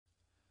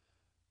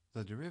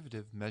The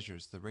derivative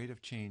measures the rate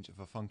of change of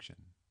a function,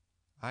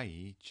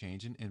 i.e.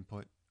 change in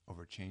input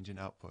over change in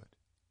output.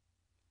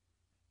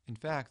 In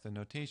fact, the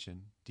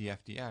notation df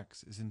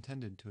dx is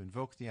intended to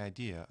invoke the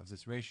idea of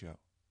this ratio.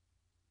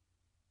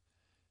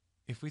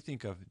 If we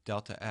think of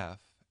delta f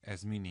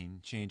as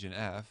meaning change in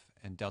f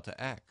and delta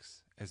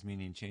x as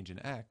meaning change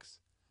in x,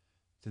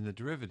 then the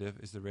derivative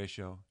is the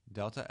ratio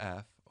delta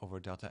f over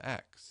delta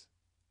x,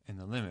 and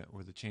the limit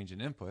where the change in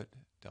input,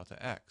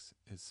 delta x,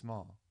 is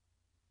small.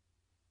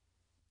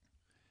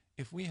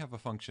 If we have a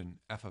function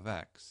f of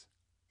x,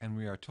 and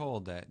we are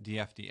told that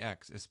df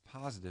dx is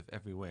positive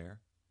everywhere,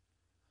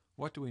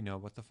 what do we know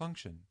about the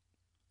function?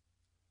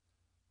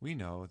 We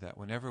know that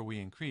whenever we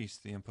increase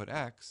the input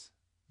x,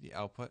 the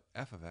output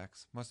f of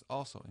x must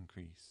also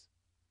increase.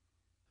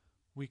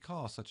 We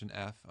call such an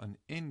f an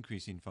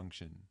increasing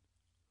function,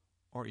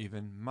 or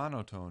even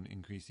monotone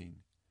increasing,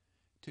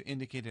 to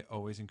indicate it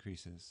always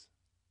increases.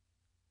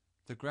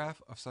 The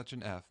graph of such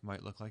an f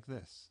might look like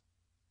this.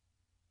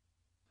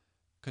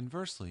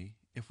 Conversely,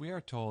 if we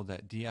are told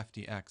that df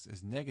dx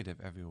is negative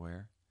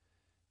everywhere,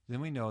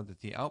 then we know that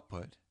the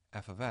output,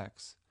 f of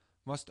x,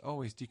 must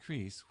always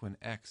decrease when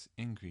x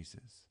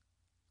increases.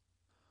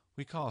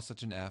 We call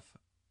such an f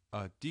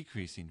a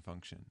decreasing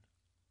function,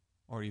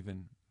 or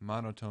even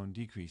monotone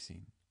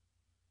decreasing.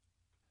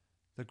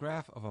 The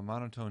graph of a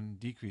monotone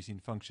decreasing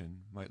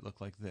function might look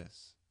like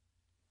this.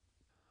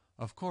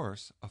 Of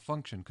course, a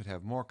function could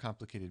have more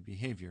complicated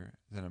behavior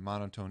than a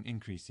monotone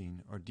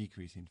increasing or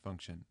decreasing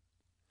function.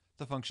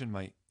 The function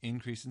might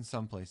increase in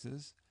some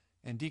places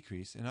and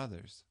decrease in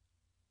others.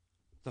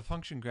 The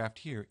function graphed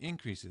here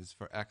increases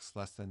for x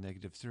less than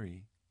negative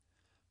 3,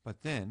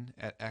 but then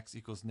at x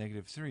equals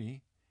negative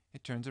 3,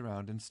 it turns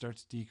around and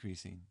starts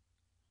decreasing.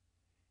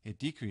 It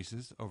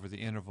decreases over the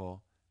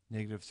interval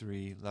negative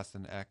 3 less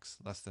than x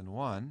less than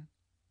 1,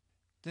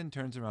 then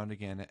turns around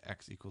again at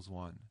x equals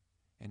 1,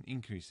 and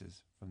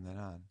increases from then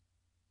on.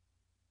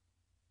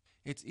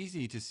 It's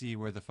easy to see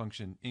where the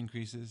function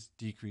increases,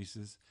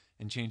 decreases,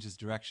 and changes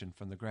direction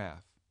from the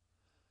graph.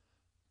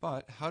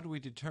 But how do we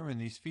determine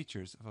these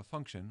features of a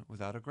function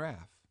without a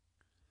graph?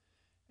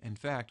 In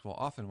fact, we'll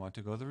often want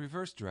to go the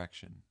reverse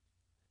direction.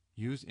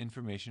 Use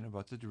information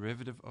about the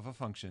derivative of a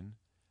function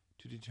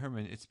to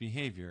determine its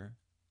behavior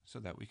so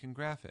that we can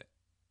graph it.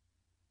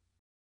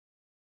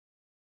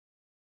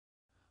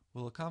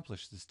 We'll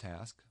accomplish this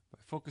task by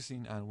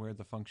focusing on where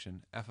the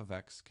function f of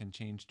x can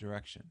change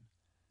direction,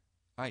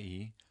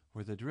 i.e.,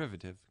 where the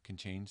derivative can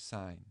change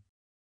sign.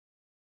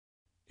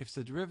 If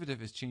the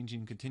derivative is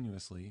changing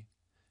continuously,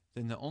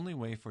 then the only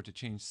way for it to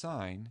change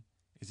sign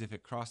is if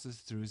it crosses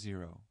through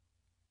 0.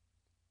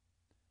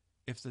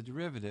 If the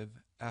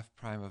derivative f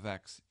prime of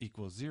x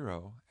equals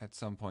 0 at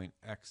some point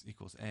x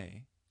equals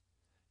a,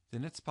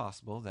 then it's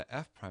possible that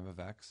f prime of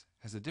x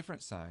has a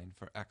different sign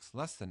for x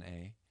less than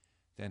a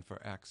than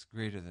for x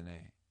greater than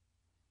a.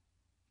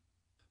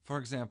 For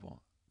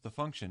example, the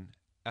function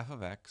f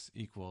of x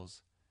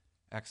equals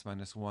x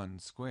minus 1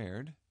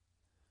 squared,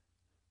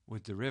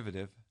 with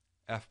derivative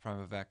f prime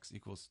of x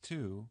equals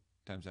 2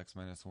 times x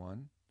minus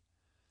 1,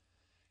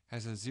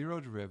 has a 0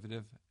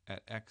 derivative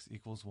at x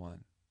equals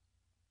 1.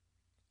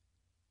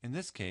 In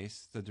this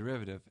case, the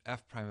derivative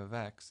f prime of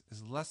x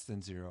is less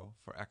than 0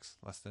 for x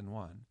less than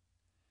 1,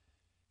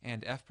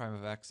 and f prime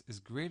of x is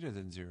greater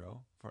than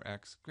 0 for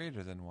x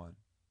greater than 1.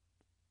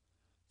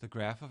 The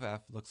graph of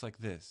f looks like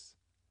this,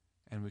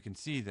 and we can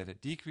see that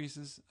it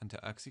decreases until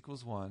x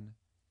equals 1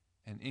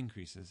 and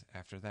increases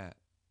after that.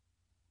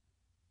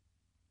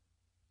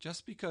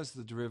 Just because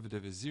the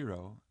derivative is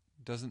 0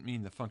 doesn't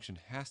mean the function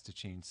has to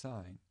change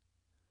sign.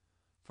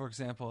 For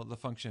example, the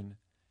function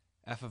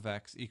f of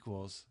x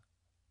equals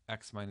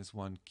x minus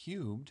 1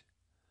 cubed,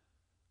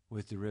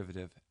 with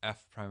derivative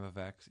f prime of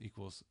x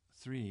equals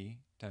 3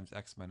 times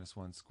x minus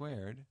 1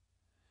 squared,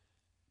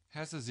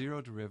 has a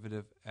 0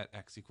 derivative at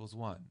x equals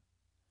 1.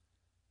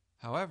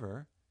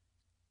 However,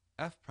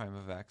 f prime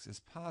of x is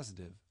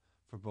positive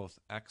for both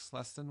x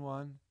less than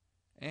 1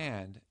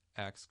 and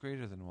x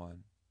greater than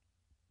 1.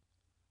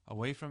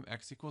 Away from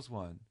x equals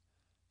 1,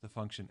 the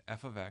function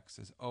f of x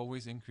is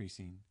always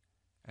increasing,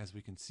 as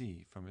we can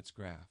see from its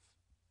graph.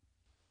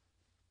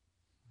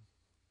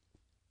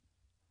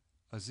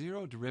 A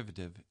 0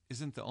 derivative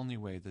isn't the only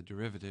way the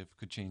derivative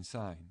could change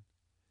sign.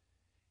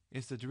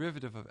 If the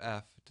derivative of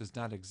f does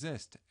not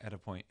exist at a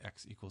point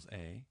x equals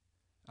a,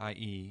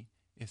 i.e.,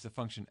 if the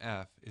function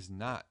f is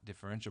not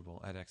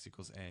differentiable at x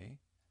equals a,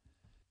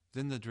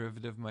 then the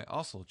derivative might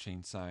also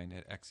change sign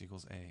at x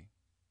equals a.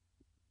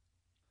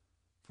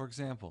 For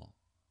example,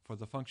 for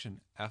the function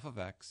f of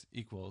x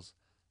equals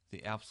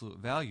the absolute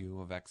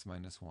value of x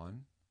minus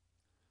 1,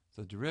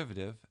 the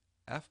derivative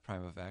f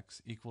prime of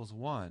x equals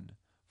 1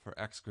 for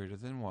x greater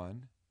than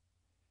 1,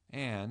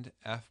 and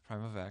f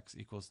prime of x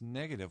equals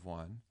negative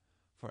 1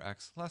 for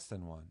x less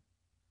than 1.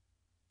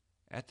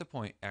 At the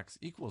point x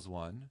equals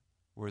 1,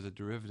 where the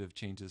derivative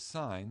changes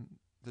sign,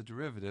 the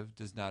derivative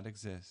does not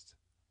exist.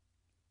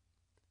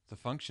 The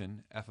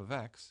function f of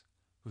x,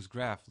 whose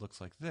graph looks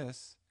like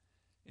this,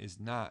 is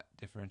not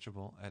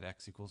differentiable at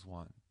x equals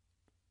 1.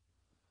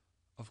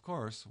 Of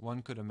course,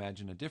 one could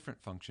imagine a different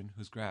function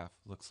whose graph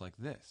looks like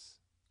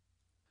this.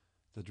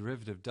 The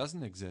derivative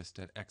doesn't exist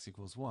at x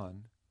equals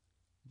 1,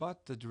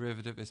 but the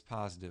derivative is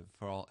positive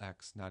for all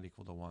x not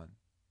equal to 1.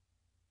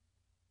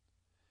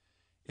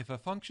 If a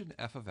function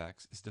f of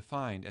x is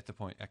defined at the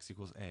point x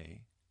equals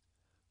a,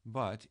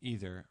 but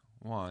either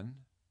 1,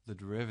 the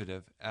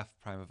derivative f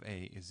prime of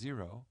a is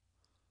 0,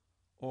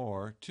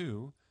 or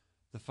 2,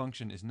 the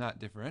function is not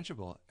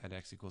differentiable at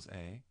x equals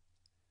a,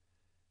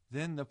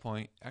 then the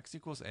point x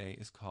equals a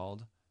is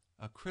called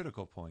a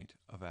critical point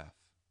of f.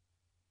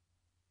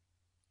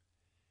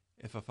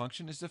 If a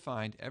function is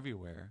defined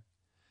everywhere,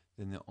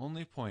 then the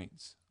only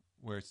points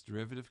where its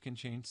derivative can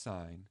change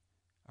sign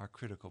are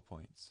critical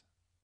points.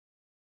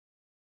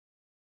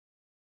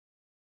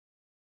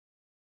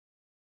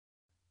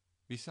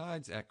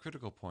 Besides at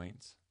critical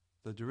points,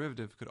 the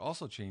derivative could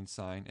also change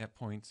sign at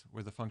points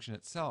where the function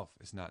itself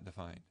is not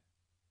defined.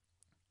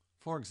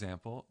 For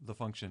example, the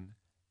function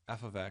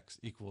f of x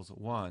equals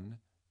 1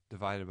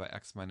 divided by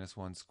x minus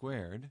 1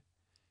 squared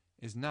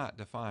is not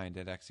defined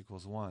at x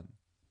equals 1.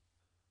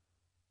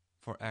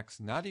 For x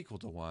not equal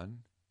to 1,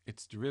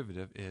 its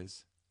derivative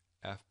is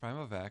f prime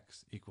of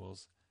x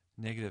equals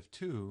negative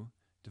 2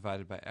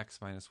 divided by x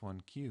minus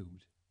 1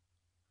 cubed.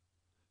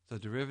 The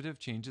derivative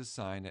changes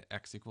sign at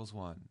x equals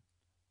 1.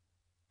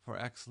 For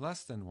x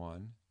less than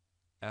 1,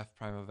 f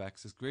prime of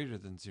x is greater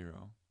than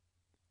 0,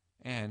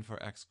 and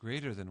for x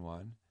greater than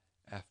 1,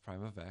 f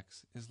prime of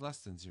x is less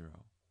than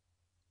 0.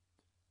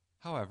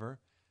 However,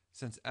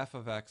 since f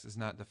of x is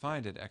not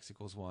defined at x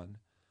equals 1,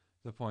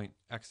 the point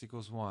x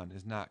equals 1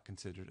 is not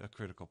considered a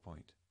critical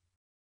point.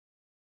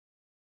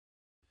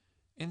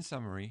 In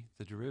summary,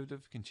 the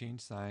derivative can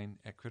change sign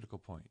at critical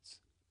points.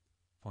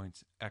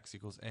 Points x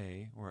equals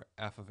a, where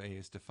f of a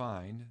is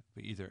defined,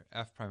 but either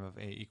f prime of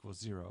a equals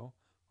 0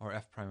 or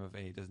f prime of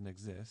a doesn't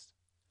exist,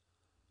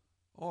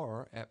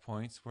 or at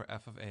points where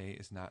f of a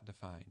is not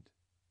defined.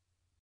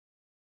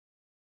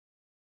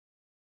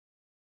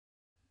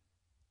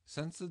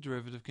 Since the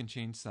derivative can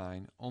change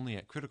sign only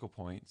at critical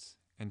points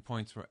and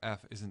points where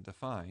f isn't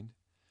defined,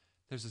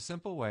 there's a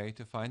simple way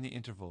to find the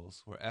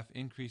intervals where f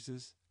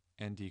increases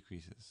and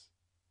decreases.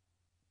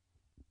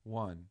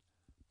 1.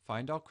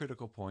 Find all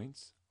critical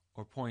points,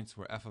 or points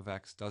where f of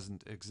x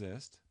doesn't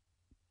exist.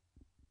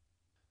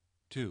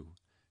 2.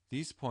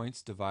 These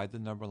points divide the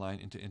number line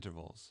into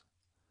intervals.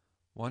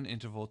 One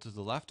interval to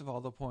the left of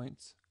all the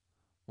points,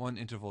 one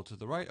interval to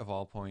the right of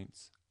all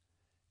points,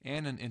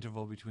 and an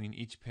interval between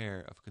each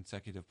pair of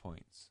consecutive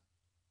points.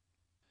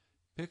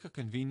 Pick a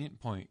convenient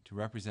point to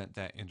represent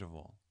that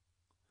interval.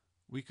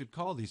 We could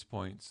call these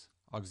points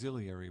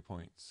auxiliary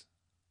points.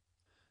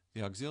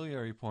 The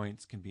auxiliary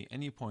points can be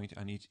any point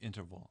on each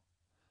interval,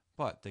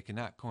 but they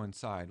cannot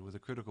coincide with a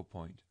critical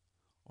point,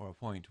 or a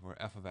point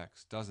where f of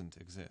x doesn't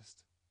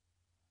exist.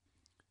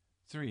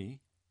 3.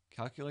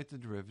 Calculate the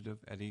derivative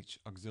at each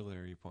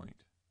auxiliary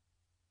point.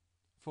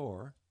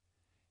 4.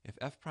 If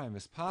f prime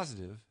is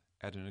positive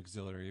at an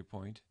auxiliary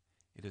point,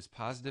 it is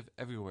positive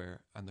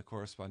everywhere on the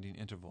corresponding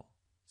interval,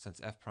 since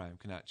f prime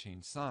cannot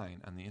change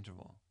sign on the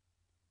interval.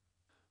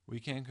 We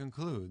can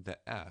conclude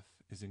that f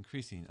is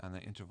increasing on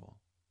the interval.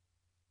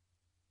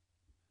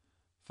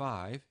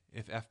 5.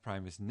 If f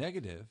prime is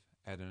negative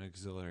at an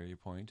auxiliary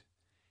point,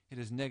 it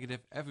is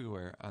negative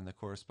everywhere on the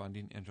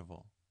corresponding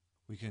interval.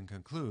 We can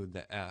conclude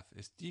that f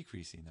is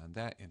decreasing on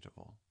that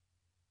interval.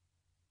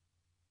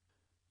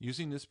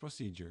 Using this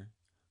procedure,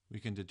 we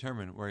can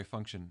determine where a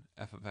function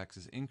f of x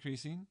is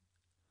increasing,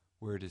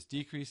 where it is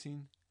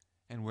decreasing,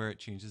 and where it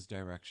changes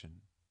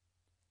direction.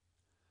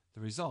 The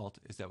result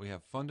is that we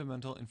have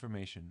fundamental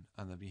information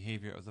on the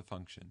behavior of the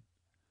function.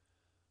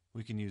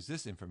 We can use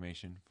this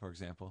information, for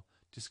example,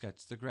 to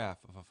sketch the graph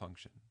of a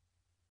function.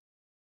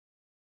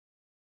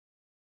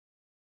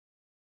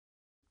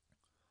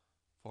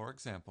 For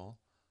example,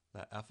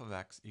 let f of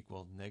x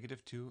equal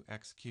negative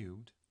 2x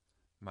cubed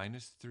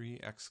minus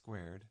 3x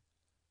squared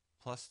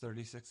plus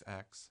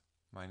 36x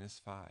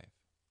minus 5.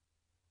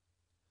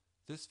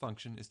 This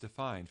function is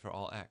defined for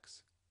all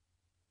x.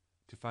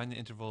 To find the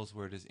intervals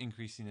where it is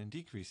increasing and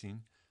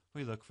decreasing,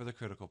 we look for the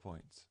critical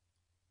points.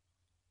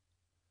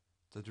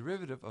 The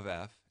derivative of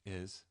f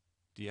is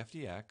df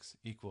dx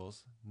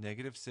equals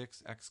negative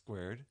 6x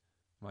squared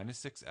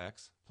minus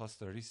 6x plus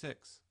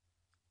 36.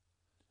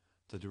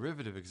 The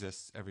derivative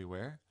exists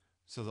everywhere,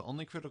 so the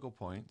only critical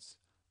points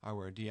are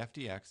where df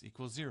dx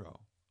equals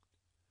 0.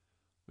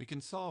 We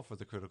can solve for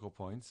the critical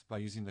points by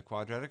using the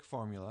quadratic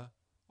formula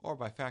or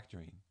by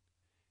factoring.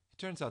 It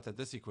turns out that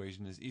this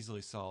equation is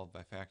easily solved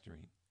by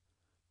factoring.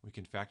 We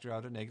can factor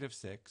out a negative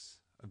 6,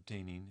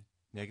 obtaining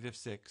negative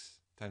 6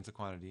 times the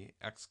quantity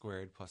x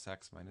squared plus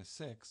x minus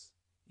 6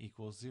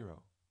 equals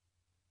 0.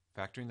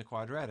 Factoring the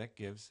quadratic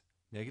gives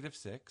negative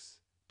 6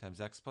 times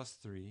x plus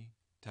 3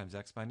 times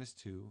x minus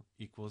 2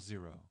 equals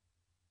 0.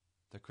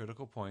 The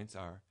critical points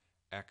are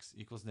x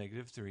equals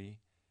negative 3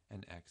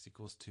 and x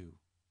equals 2.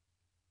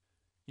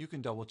 You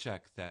can double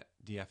check that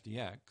df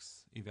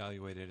dx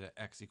evaluated at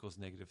x equals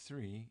negative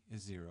 3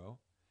 is 0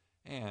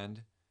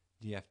 and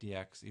df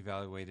dx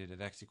evaluated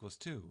at x equals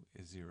 2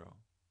 is 0.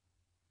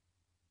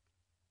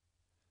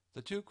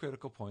 The two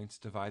critical points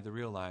divide the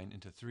real line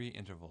into three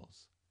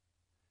intervals: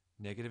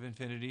 negative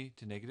infinity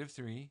to negative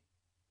 3,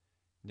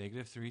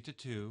 negative 3 to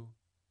 2,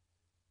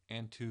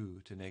 and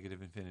 2 to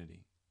negative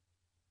infinity.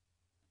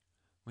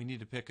 We need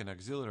to pick an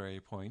auxiliary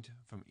point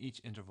from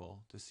each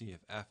interval to see if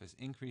f is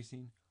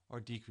increasing or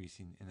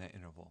decreasing in that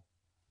interval.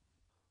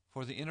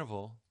 For the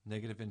interval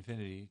negative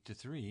infinity to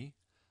 3,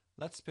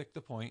 let's pick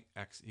the point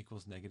x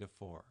equals negative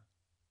 4.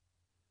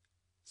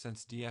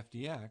 Since df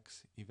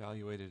dx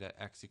evaluated at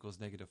x equals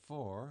negative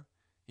 4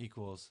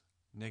 equals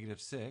negative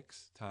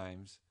 6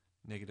 times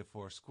negative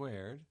 4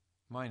 squared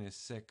minus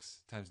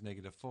 6 times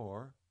negative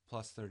 4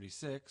 plus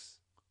 36,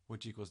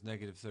 which equals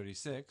negative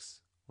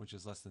 36, which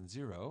is less than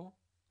 0,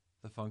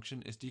 the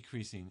function is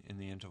decreasing in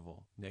the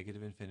interval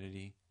negative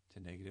infinity to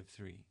negative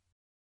 3.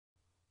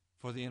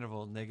 For the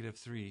interval negative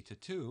 3 to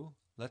 2,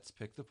 let's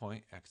pick the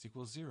point x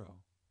equals 0.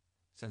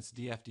 Since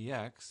df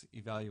dx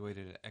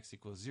evaluated at x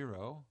equals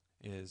 0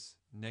 is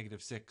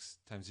negative 6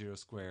 times 0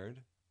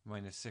 squared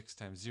minus 6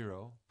 times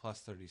 0 plus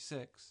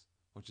 36,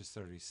 which is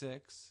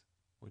 36,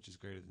 which is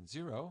greater than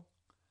 0,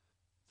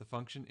 the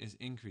function is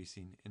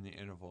increasing in the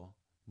interval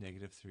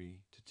negative 3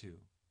 to 2.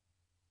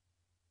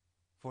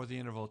 For the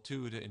interval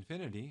 2 to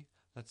infinity,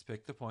 let's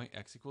pick the point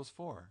x equals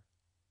 4.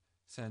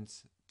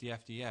 Since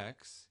df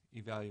dx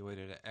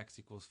evaluated at x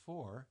equals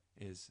 4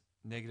 is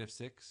negative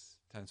 6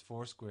 times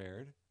 4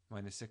 squared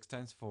minus 6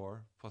 times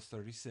 4 plus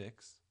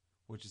 36,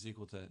 which is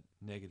equal to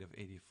negative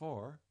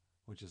 84,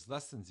 which is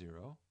less than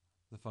 0,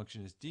 the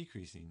function is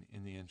decreasing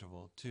in the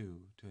interval 2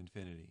 to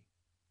infinity.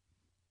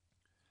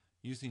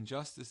 Using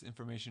just this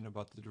information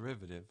about the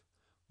derivative,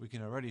 we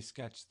can already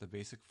sketch the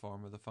basic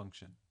form of the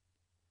function.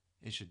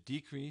 It should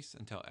decrease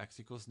until x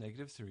equals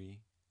negative 3,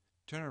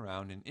 turn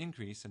around and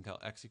increase until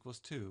x equals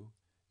 2,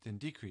 then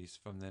decrease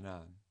from then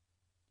on.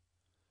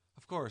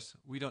 Of course,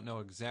 we don't know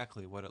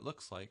exactly what it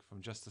looks like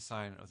from just the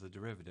sign of the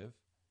derivative,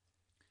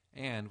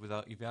 and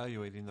without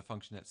evaluating the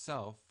function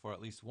itself for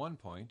at least one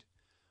point,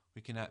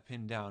 we cannot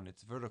pin down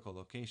its vertical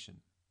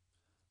location.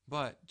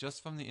 But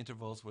just from the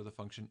intervals where the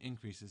function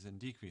increases and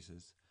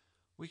decreases,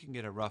 we can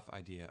get a rough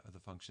idea of the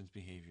function's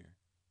behavior.